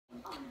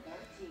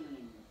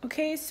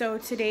Okay, so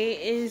today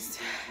is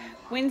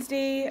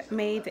Wednesday,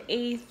 May the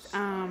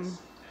 8th,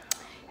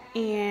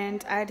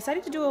 and I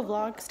decided to do a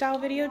vlog style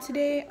video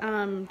today,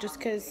 just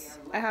because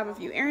I have a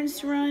few errands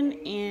to run,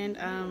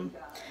 and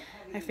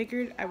I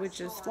figured I would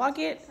just vlog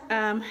it.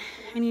 I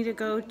need to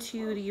go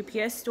to the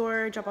UPS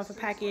store, drop off a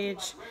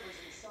package,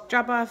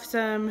 drop off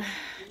some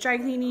dry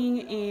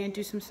cleaning, and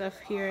do some stuff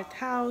here at the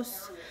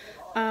house.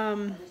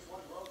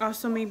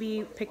 Also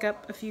maybe pick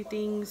up a few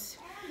things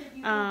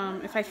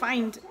if I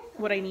find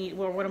what I need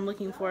or what I'm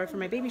looking for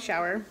my baby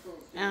shower.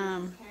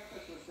 And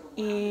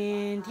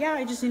yeah,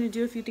 I just need to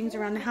do a few things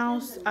around the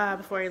house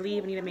before I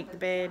leave. I need to make the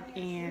bed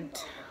and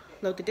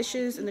load the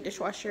dishes in the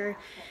dishwasher,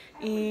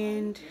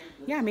 and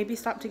yeah, maybe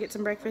stop to get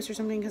some breakfast or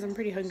something because I'm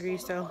pretty hungry,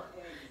 so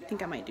I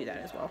think I might do that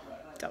as well.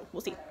 So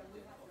we'll see.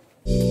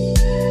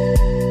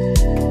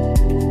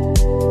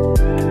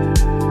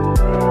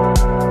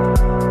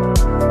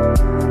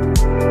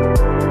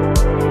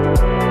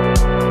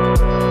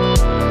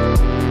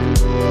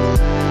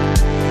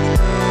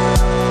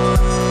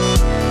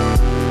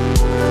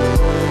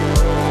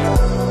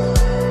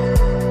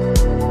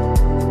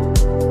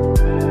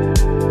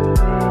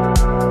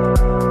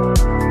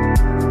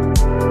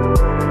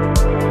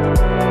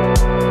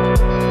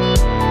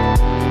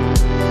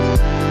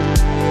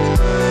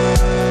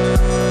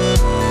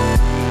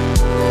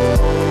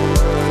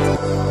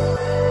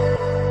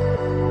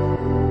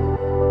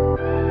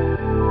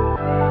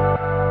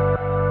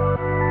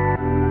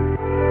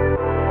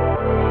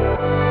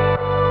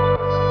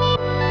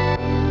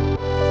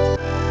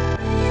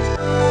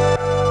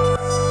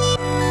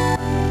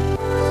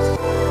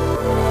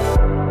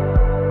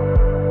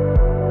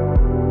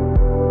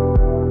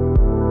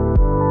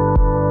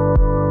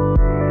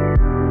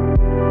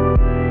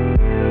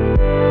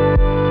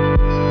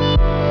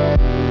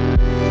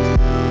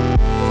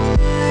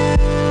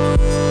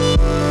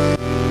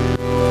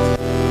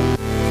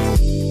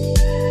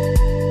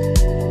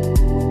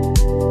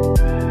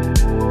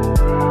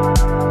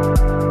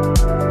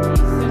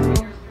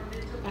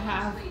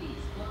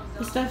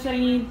 Stuff that I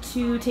need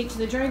to take to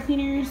the dry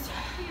cleaners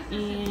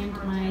and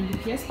my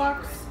UPS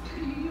box.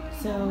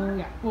 So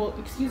yeah, well,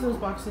 excuse those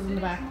boxes in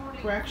the back.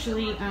 We're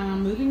actually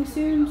moving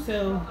soon,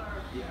 so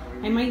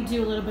I might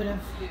do a little bit of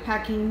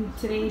packing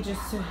today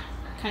just to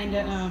kind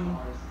of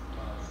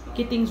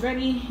get things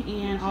ready,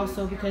 and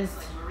also because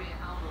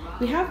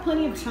we have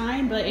plenty of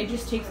time, but it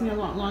just takes me a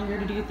lot longer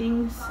to do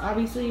things,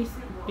 obviously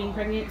being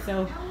pregnant.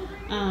 So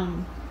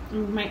we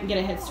might get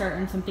a head start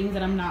on some things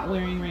that I'm not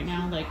wearing right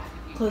now, like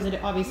clothes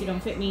that obviously don't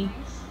fit me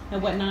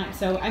and whatnot.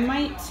 So I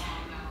might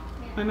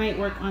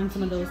work on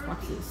some of those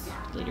boxes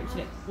later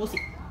today. We'll see.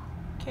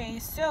 Okay,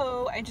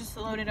 so I just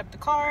loaded up the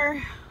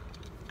car.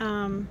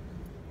 I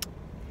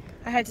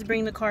had to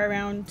bring the car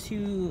around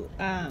to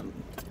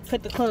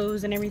put the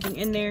clothes and everything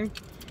in there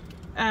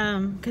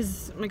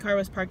because my car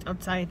was parked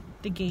outside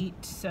the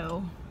gate.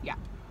 So yeah,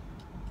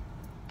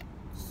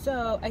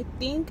 so I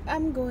think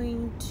I'm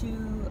going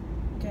to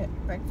get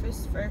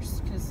breakfast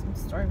first because I'm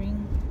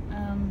starving.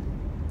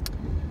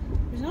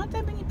 There's not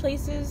that many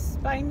places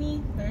by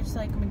me. There's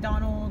like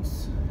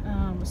McDonald's,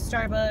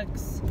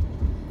 Starbucks,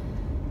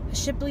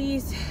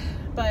 Shipley's,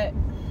 but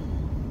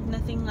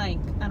nothing like,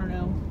 I don't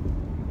know,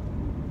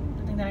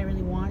 nothing that I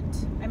really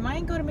want. I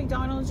might go to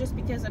McDonald's just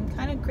because I'm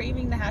kind of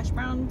craving the hash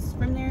browns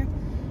from there.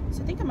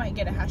 So I think I might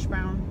get a hash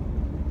brown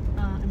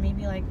and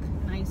maybe like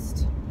an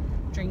iced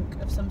drink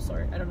of some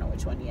sort. I don't know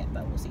which one yet,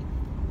 but we'll see.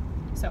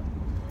 So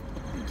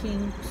we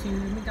came to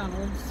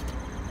McDonald's.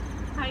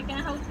 How can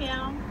I help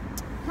you?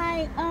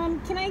 Hi,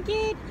 can I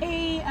get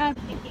a, I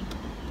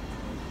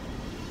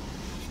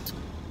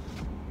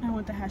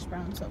want the hash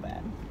brown so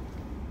bad.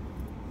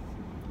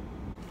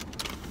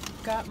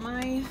 Got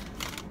my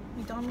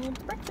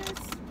McDonald's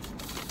breakfast.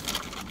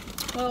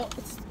 Well,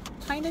 it's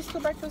kind of still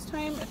breakfast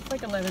time. It's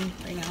like 11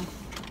 right now.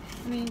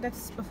 I mean,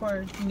 that's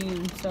before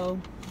noon, so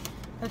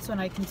that's when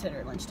I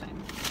consider lunchtime.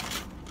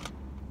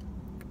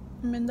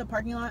 I'm in the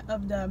parking lot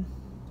of the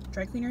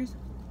dry cleaners,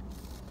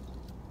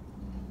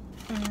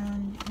 and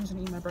I'm just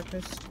gonna eat my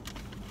breakfast,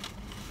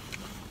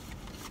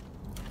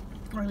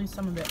 or at least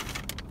some of it.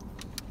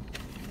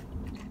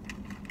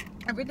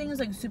 Everything is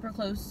like super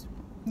close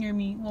near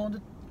me. Well,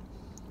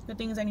 the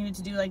things I needed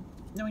to do, like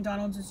the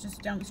McDonald's is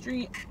just down the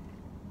street,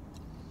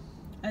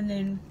 and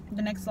then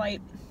the next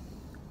light,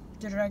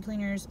 the dry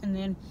cleaners, and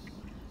then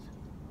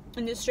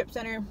in this strip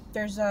center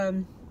there's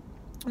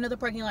another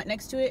parking lot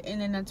next to it,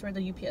 and then that's where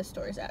the UPS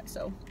store is at.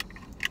 So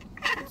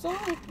it's all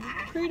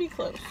pretty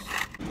close.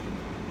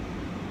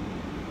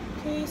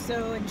 Okay,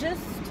 so I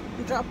just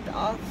dropped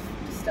off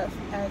the stuff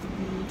at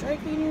the dry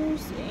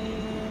cleaners,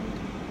 and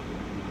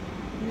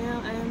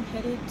now I'm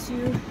headed to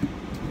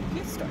the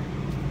UPS store.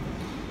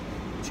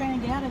 I'm trying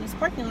to get out of this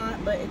parking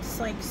lot, but it's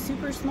like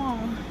super small,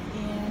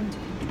 and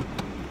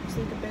there's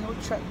like a big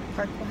old truck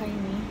parked behind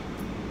me,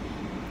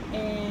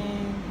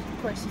 and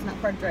of course it's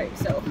not parked right,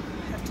 so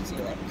I have to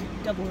do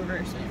like double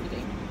reverse and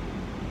everything.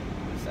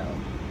 So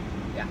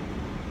yeah.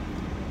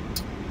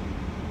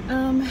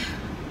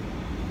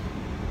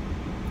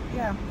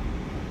 Yeah,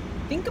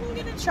 think I'm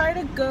gonna try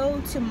to go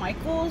to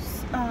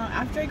Michael's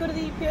after I go to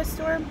the UPS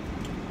store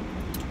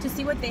to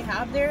see what they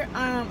have there.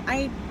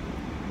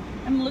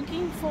 I'm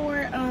looking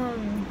for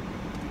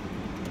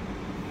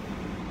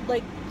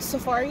like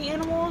safari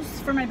animals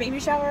for my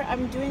baby shower.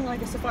 I'm doing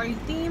like a safari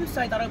theme,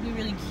 so I thought it would be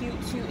really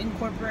cute to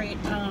incorporate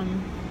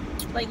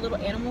like little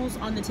animals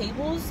on the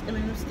tables, and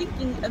I was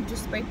thinking of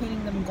just spray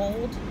painting them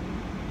gold.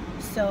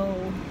 So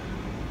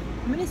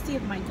I'm gonna see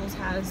if Michael's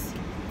has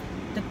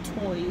the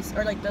toys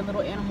or like the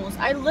little animals.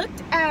 I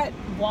looked at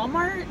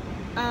Walmart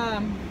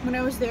when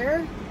I was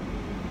there.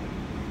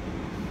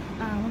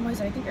 When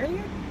was it? I think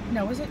earlier?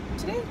 No, was it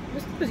today?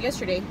 It was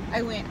yesterday.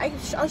 I went.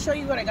 I'll show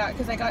you what I got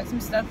because I got some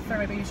stuff for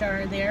my baby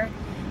shower there.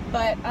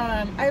 But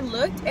I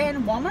looked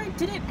and Walmart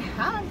didn't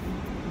have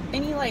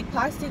any like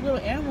plastic little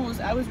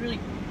animals. I was really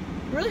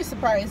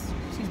surprised.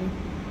 Excuse me.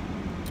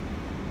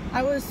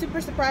 I was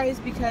super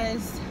surprised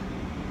because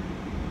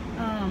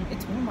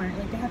it's Walmart.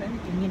 Like they have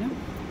everything, you know.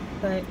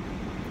 But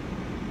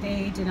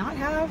they did not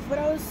have what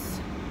I was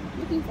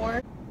looking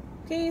for.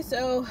 Okay,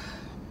 so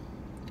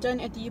done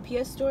at the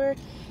UPS store.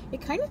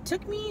 It kind of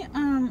took me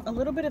a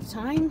little bit of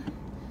time.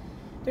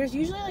 There's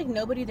usually like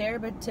nobody there,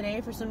 but today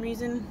for some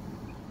reason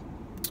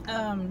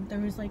there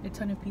was like a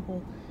ton of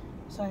people,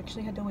 so I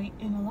actually had to wait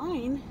in a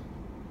line.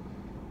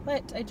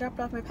 But I dropped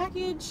off my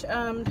package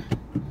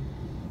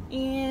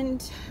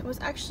and was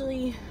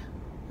actually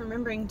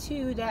remembering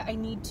too that I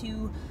need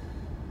to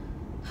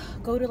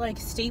go to like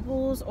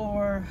Staples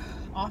or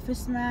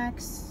Office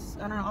Max,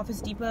 I don't know,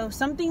 Office Depot,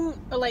 something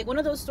like one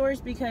of those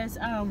stores, because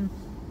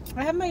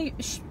I have my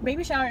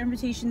baby shower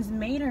invitations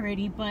made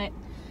already, and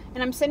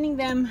I'm sending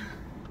them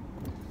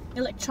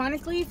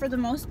electronically for the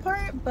most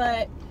part,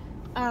 but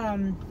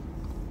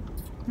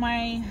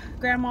my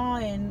grandma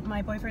and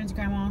my boyfriend's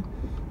grandma,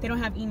 they don't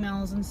have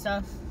emails and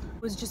stuff. I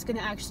was just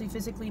gonna actually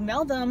physically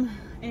mail them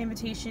an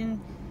invitation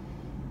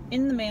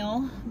in the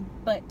mail,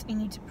 but I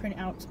need to print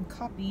out some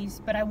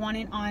copies, but I want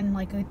it on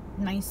like a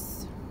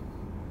nice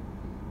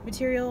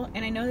material,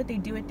 and I know that they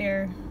do it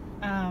there,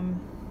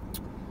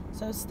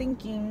 so I was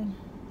thinking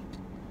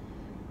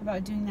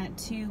about doing that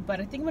too, but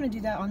I think I'm gonna do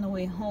that on the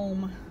way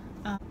home.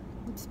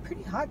 It's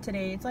pretty hot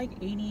today. It's like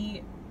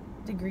 80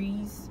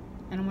 degrees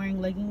and I'm wearing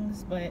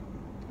leggings, but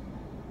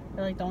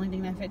they're like the only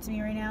thing that fits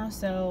me right now,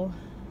 so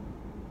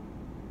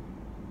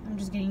I'm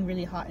just getting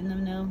really hot in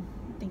them now.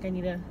 I think I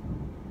need to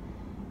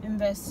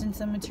invest in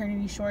some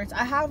maternity shorts.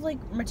 I have like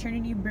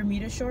maternity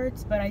Bermuda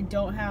shorts, but I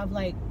don't have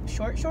like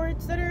short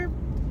shorts that are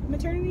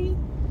maternity,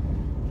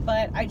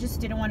 but I just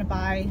didn't want to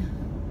buy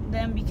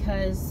them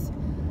because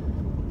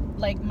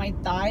like my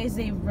thighs,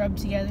 they rub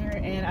together,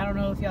 and I don't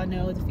know if y'all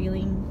know the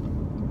feeling.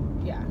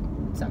 Yeah,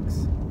 it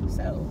sucks.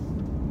 So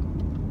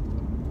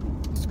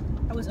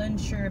I was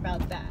unsure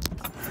about that.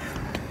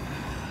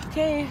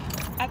 Okay,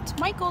 at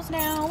Michael's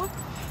now.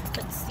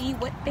 Let's see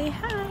what they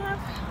have.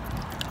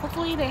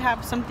 Hopefully they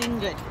have something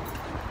good.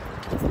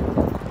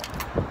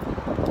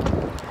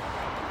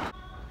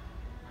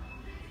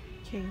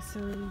 Okay, so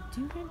they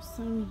do have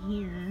some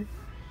here.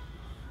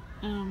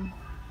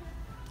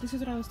 This is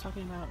what I was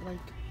talking about, like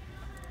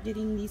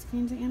getting these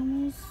kinds of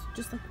animals,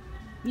 just like,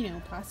 you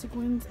know, plastic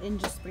ones, and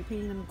just spray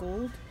painting them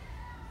gold.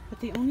 But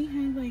they only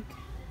had like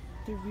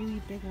the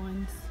really big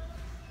ones,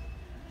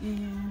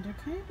 and they're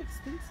kind of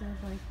expensive,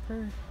 like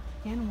per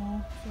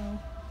animal, so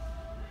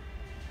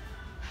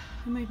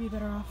I might be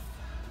better off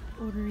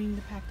ordering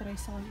the pack that I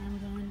saw on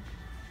Amazon.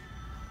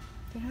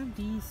 They have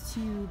these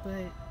too,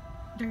 but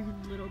they're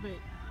a little bit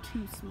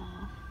too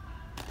small,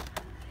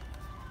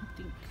 I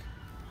think.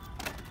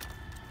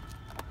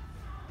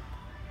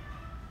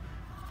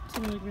 It's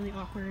gonna look really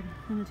awkward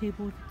on the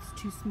table if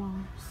it's too small.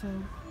 So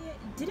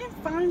I didn't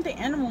find the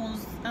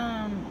animals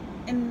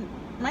in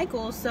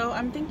Michael's, so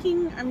I'm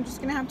thinking I'm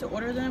just gonna have to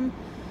order them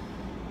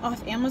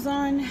off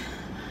Amazon.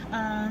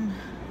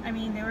 I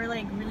mean, they were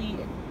like really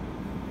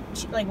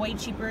like way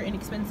cheaper and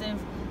inexpensive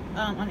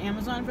on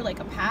Amazon for like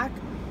a pack,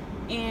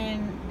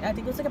 and I think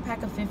it was like a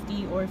pack of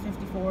 50 or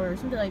 54 or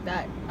something like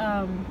that.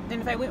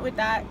 Then if I went with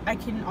that, I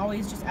can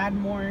always just add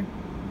more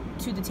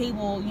to the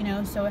table, you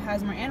know, so it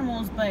has more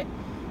animals. But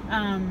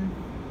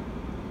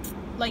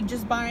like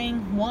just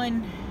buying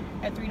one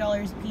at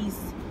 $3 a piece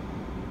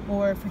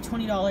or for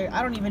 $20,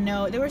 I don't even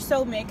know. They were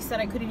so mixed that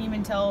I couldn't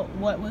even tell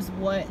what was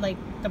what, like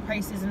the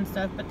prices and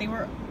stuff, but they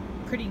were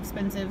pretty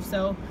expensive.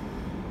 So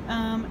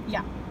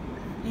yeah,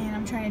 and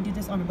I'm trying to do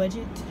this on a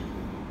budget,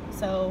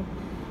 so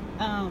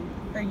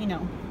or you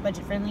know,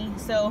 budget friendly.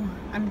 So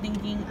I'm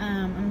thinking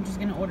I'm just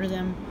gonna order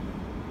them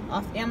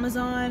off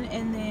Amazon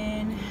and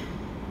then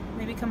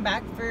maybe come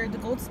back for the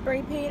gold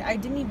spray paint. I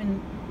didn't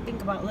even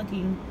think about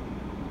looking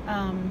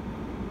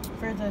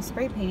for the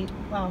spray paint.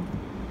 Well,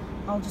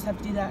 I'll just have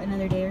to do that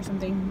another day or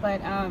something.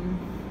 But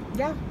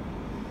yeah,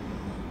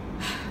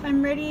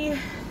 I'm ready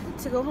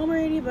to go home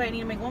already, but I need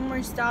to make one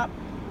more stop.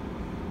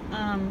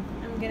 I'm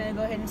gonna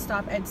go ahead and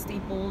stop at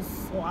Staples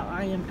while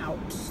I am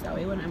out, that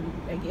way when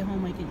I get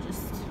home I can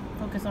just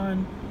focus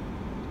on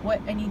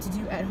what I need to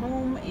do at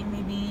home and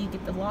maybe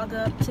get the vlog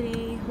up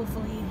today,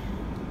 hopefully.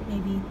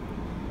 Maybe,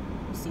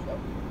 we'll see though.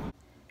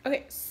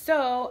 Okay,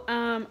 so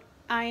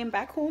I am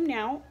back home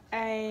now.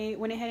 I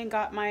went ahead and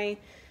got my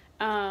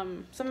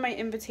some of my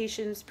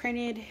invitations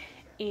printed,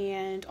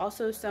 and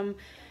also some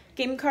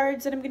game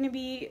cards that I'm going to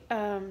be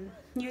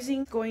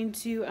using. Going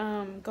to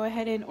go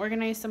ahead and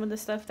organize some of the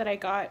stuff that I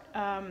got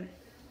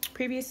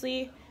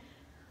previously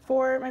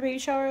for my baby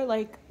shower.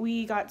 Like,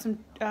 we got some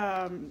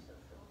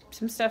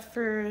stuff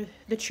for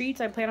the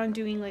treats. I plan on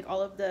doing like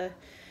all of the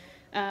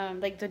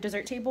like the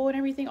dessert table and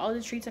everything, all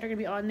the treats that are gonna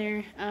be on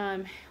there.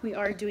 We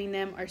are doing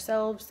them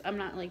ourselves. I'm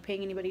not like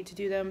paying anybody to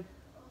do them,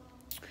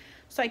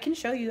 so I can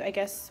show you, I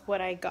guess,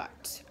 what I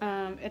got.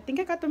 I think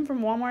I got them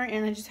from Walmart,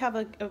 and I just have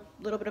a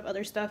little bit of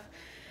other stuff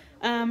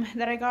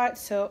that I got,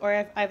 so,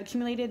 or I've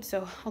accumulated,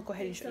 so I'll go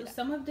ahead and show you that.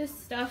 Some of this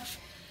stuff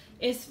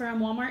is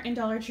from Walmart and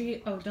Dollar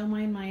Tree. Oh, don't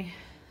mind my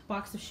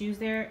box of shoes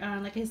there.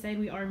 Like I said,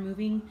 we are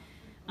moving,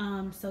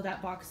 so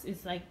that box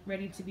is like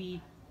ready to be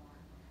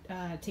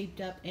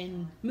taped up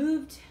and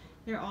moved.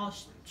 They're all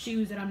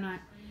shoes that I'm not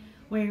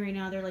wearing right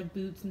now. They're like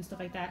boots and stuff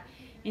like that.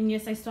 And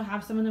yes, I still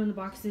have some of them in the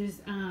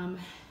boxes.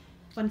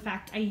 Fun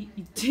fact, I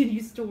did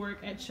used to work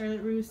at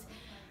Charlotte Russe.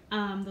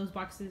 Those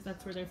boxes,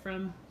 that's where they're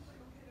from.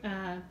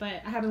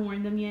 But I haven't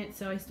worn them yet,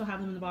 so I still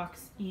have them in the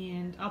box,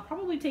 and I'll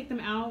probably take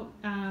them out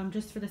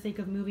just for the sake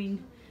of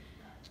moving.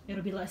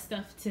 It'll be less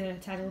stuff to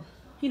tag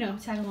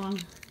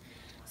along.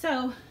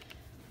 So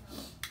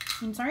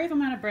I'm sorry if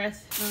I'm out of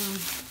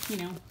breath. You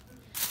know,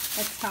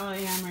 that's how I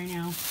am right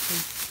now.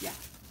 Yeah.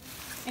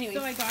 Anyway,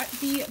 so I got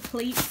the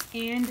plates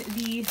and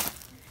the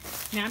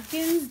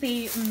napkins.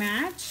 They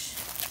match.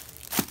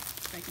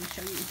 If I can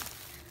show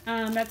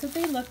you. That's what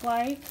they look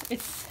like.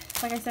 It's,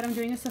 like I said, I'm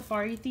doing a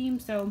safari theme,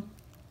 so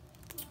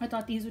I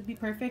thought these would be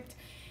perfect.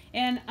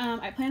 And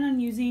I plan on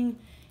using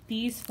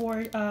these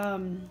for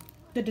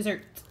the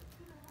dessert.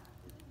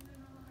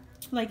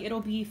 Like,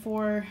 it'll be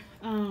for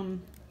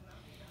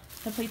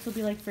the plates will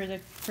be like for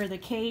the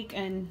cake,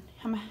 and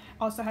I'm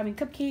also having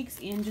cupcakes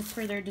and just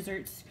for their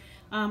desserts.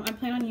 I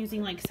plan on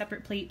using like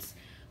separate plates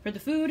for the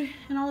food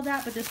and all of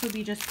that, but this will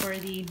be just for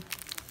the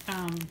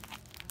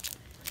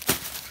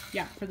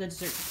yeah, for the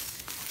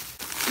desserts.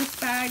 This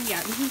bag,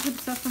 yeah, this is the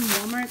stuff from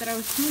Walmart that I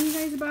was telling you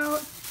guys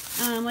about.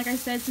 Like I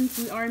said, since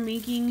we are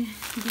making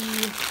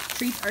the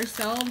treats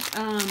ourselves,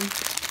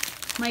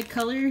 my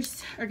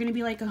colors are gonna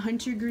be like a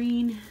hunter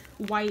green,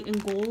 white,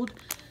 and gold.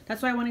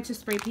 That's why I wanted to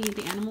spray paint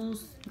the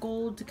animals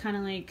gold to kind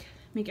of like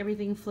make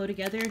everything flow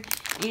together.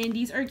 And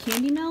these are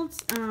candy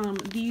melts.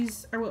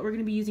 These are what we're going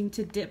to be using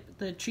to dip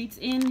the treats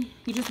in.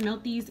 You just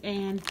melt these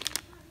and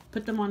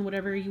put them on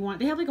whatever you want.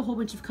 They have like a whole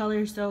bunch of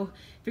colors, so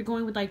if you're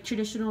going with like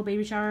traditional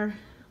baby shower.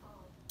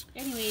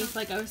 Anyways,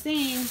 like I was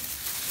saying,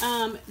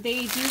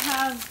 they do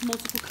have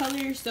multiple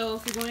colors, so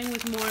if you're going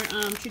with more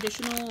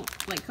traditional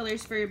like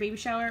colors for your baby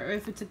shower, or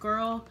if it's a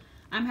girl,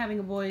 I'm having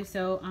a boy,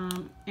 so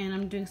and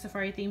I'm doing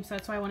safari theme, so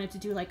that's why I wanted to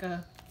do like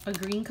a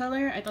green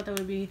color. I thought that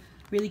would be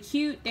really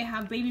cute. They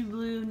have baby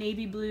blue,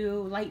 navy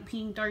blue, light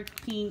pink, dark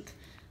pink,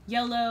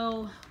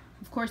 yellow,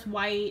 of course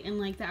white, and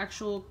like the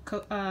actual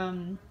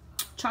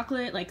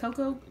chocolate, like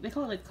cocoa, they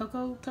call it like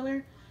cocoa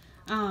color.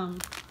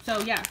 So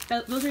yeah,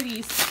 those are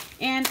these.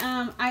 And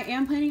I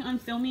am planning on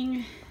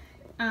filming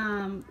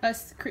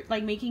us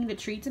like making the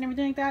treats and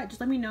everything like that. Just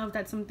let me know if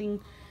that's something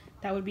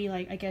that would be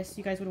like, I guess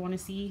you guys would want to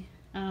see.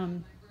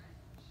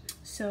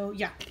 So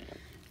yeah,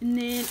 and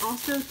then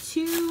also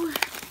too,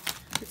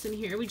 what's in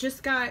here? We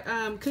just got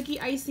cookie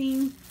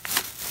icing,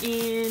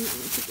 and let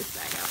me take this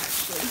bag out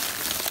actually.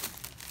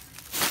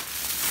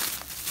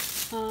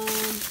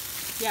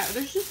 Yeah,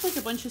 there's just like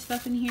a bunch of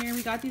stuff in here.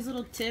 We got these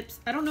little tips.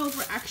 I don't know if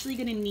we're actually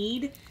gonna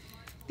need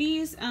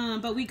these,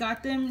 but we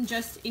got them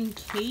just in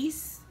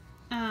case.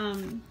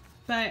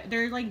 But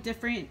they're like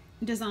different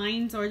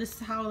designs, or this is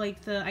how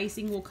like the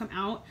icing will come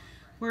out.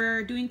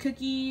 We're doing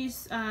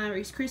cookies,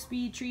 Rice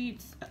Krispie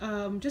treats,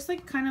 just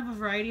like kind of a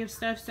variety of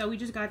stuff. So we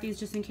just got these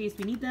just in case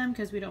we need them,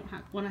 because we don't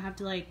want to have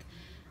to like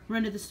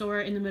run to the store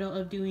in the middle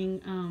of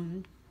doing,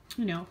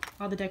 you know,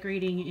 all the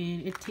decorating,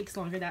 and it takes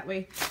longer that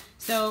way.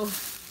 So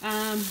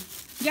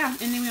yeah,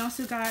 and then we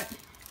also got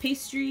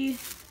pastry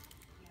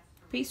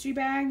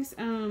bags,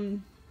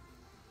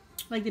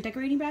 like the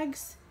decorating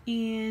bags,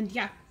 and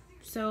yeah,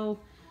 so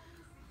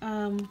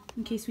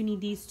in case we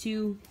need these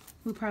too.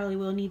 We probably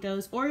will need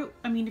those. Or,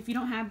 I mean, if you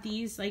don't have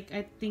these, like,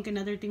 I think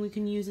another thing we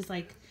can use is,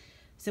 like,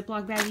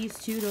 Ziploc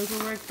baggies, too. Those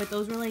will work. But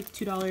those were, like,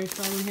 $2,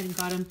 so I went ahead and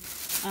got them.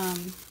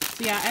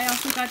 So, yeah, I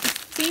also got the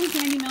same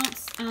candy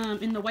melts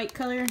in the white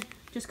color,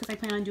 just because I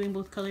plan on doing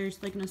both colors,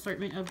 like an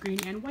assortment of green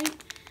and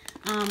white.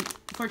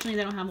 Fortunately,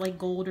 they don't have, like,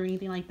 gold or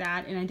anything like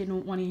that, and I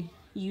didn't want to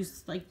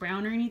use, like,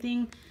 brown or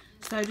anything.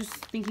 So, I was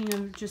just thinking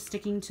of just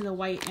sticking to the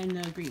white and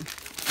the green.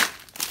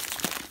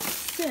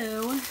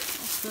 So,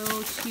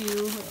 also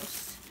to, what else?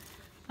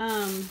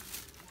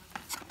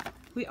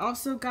 We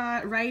also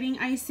got writing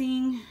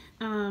icing.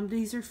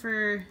 These are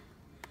for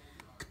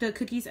the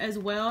cookies as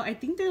well. I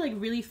think they're like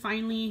really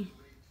finely,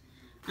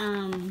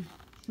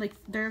 like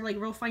they're like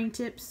real fine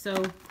tips.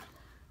 So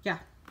yeah,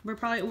 we're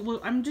probably,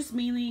 well, I'm just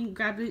mainly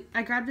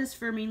I grabbed this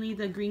for mainly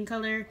the green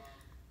color,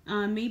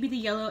 maybe the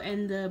yellow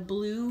and the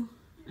blue,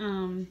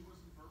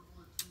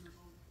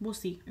 We'll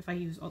see if I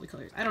use all the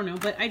colors. I don't know,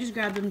 but I just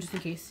grabbed them just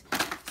in case.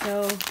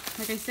 So,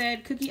 like I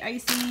said, cookie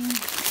icing.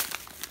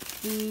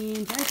 And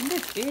yeah, I think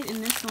that's it in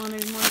this one.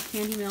 There's more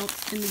candy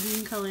melts in the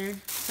green color.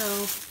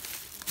 So,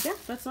 yeah,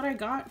 that's what I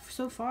got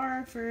so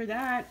far for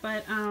that.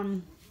 But,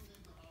 I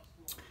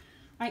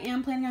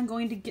am planning on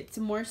going to get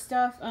some more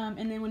stuff.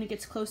 And then when it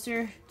gets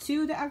closer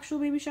to the actual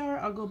baby shower,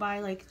 I'll go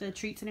buy, like, the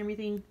treats and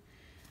everything.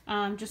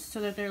 Just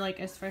so that they're, like,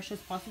 as fresh as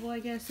possible,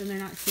 I guess. And they're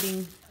not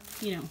sitting,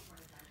 you know.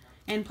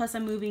 And plus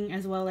I'm moving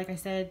as well, like I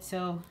said,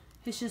 so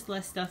it's just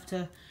less stuff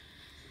to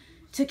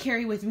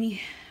carry with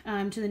me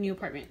to the new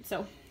apartment.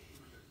 So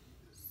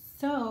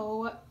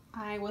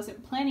I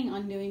wasn't planning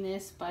on doing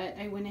this, but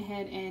I went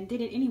ahead and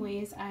did it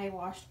anyways. I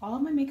washed all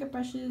of my makeup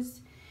brushes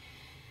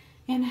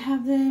and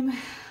have them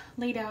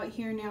laid out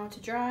here now to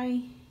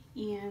dry.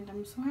 And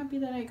I'm so happy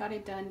that I got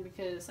it done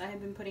because I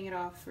have been putting it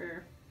off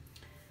for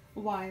a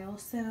while.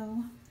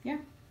 So yeah,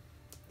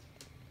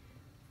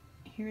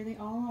 here they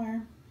all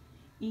are.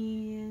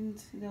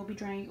 And they'll be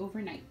drying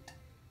overnight.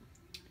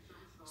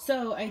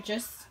 So I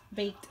just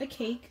baked a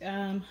cake.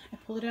 I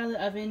pulled it out of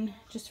the oven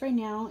just right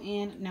now,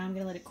 and now I'm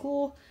gonna let it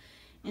cool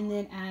and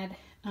then add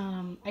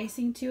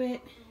icing to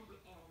it.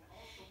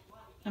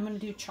 I'm gonna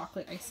do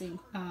chocolate icing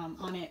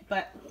on it,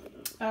 but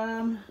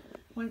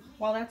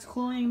while that's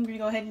cooling, I'm gonna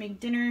go ahead and make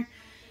dinner.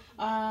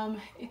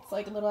 It's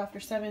like a little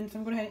after 7, so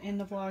I'm gonna go ahead and end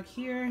the vlog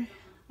here.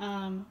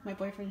 My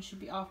boyfriend should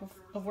be off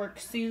of work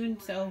soon,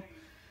 so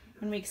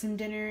I'm gonna make some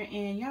dinner,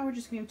 and yeah, we're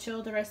just gonna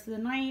chill the rest of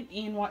the night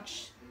and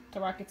watch the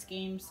Rockets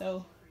game.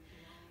 So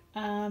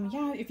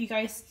yeah, if you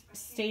guys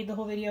stayed the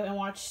whole video and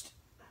watched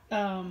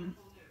the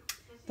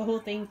whole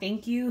thing,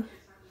 thank you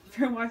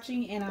for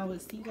watching, and I will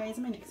see you guys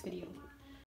in my next video.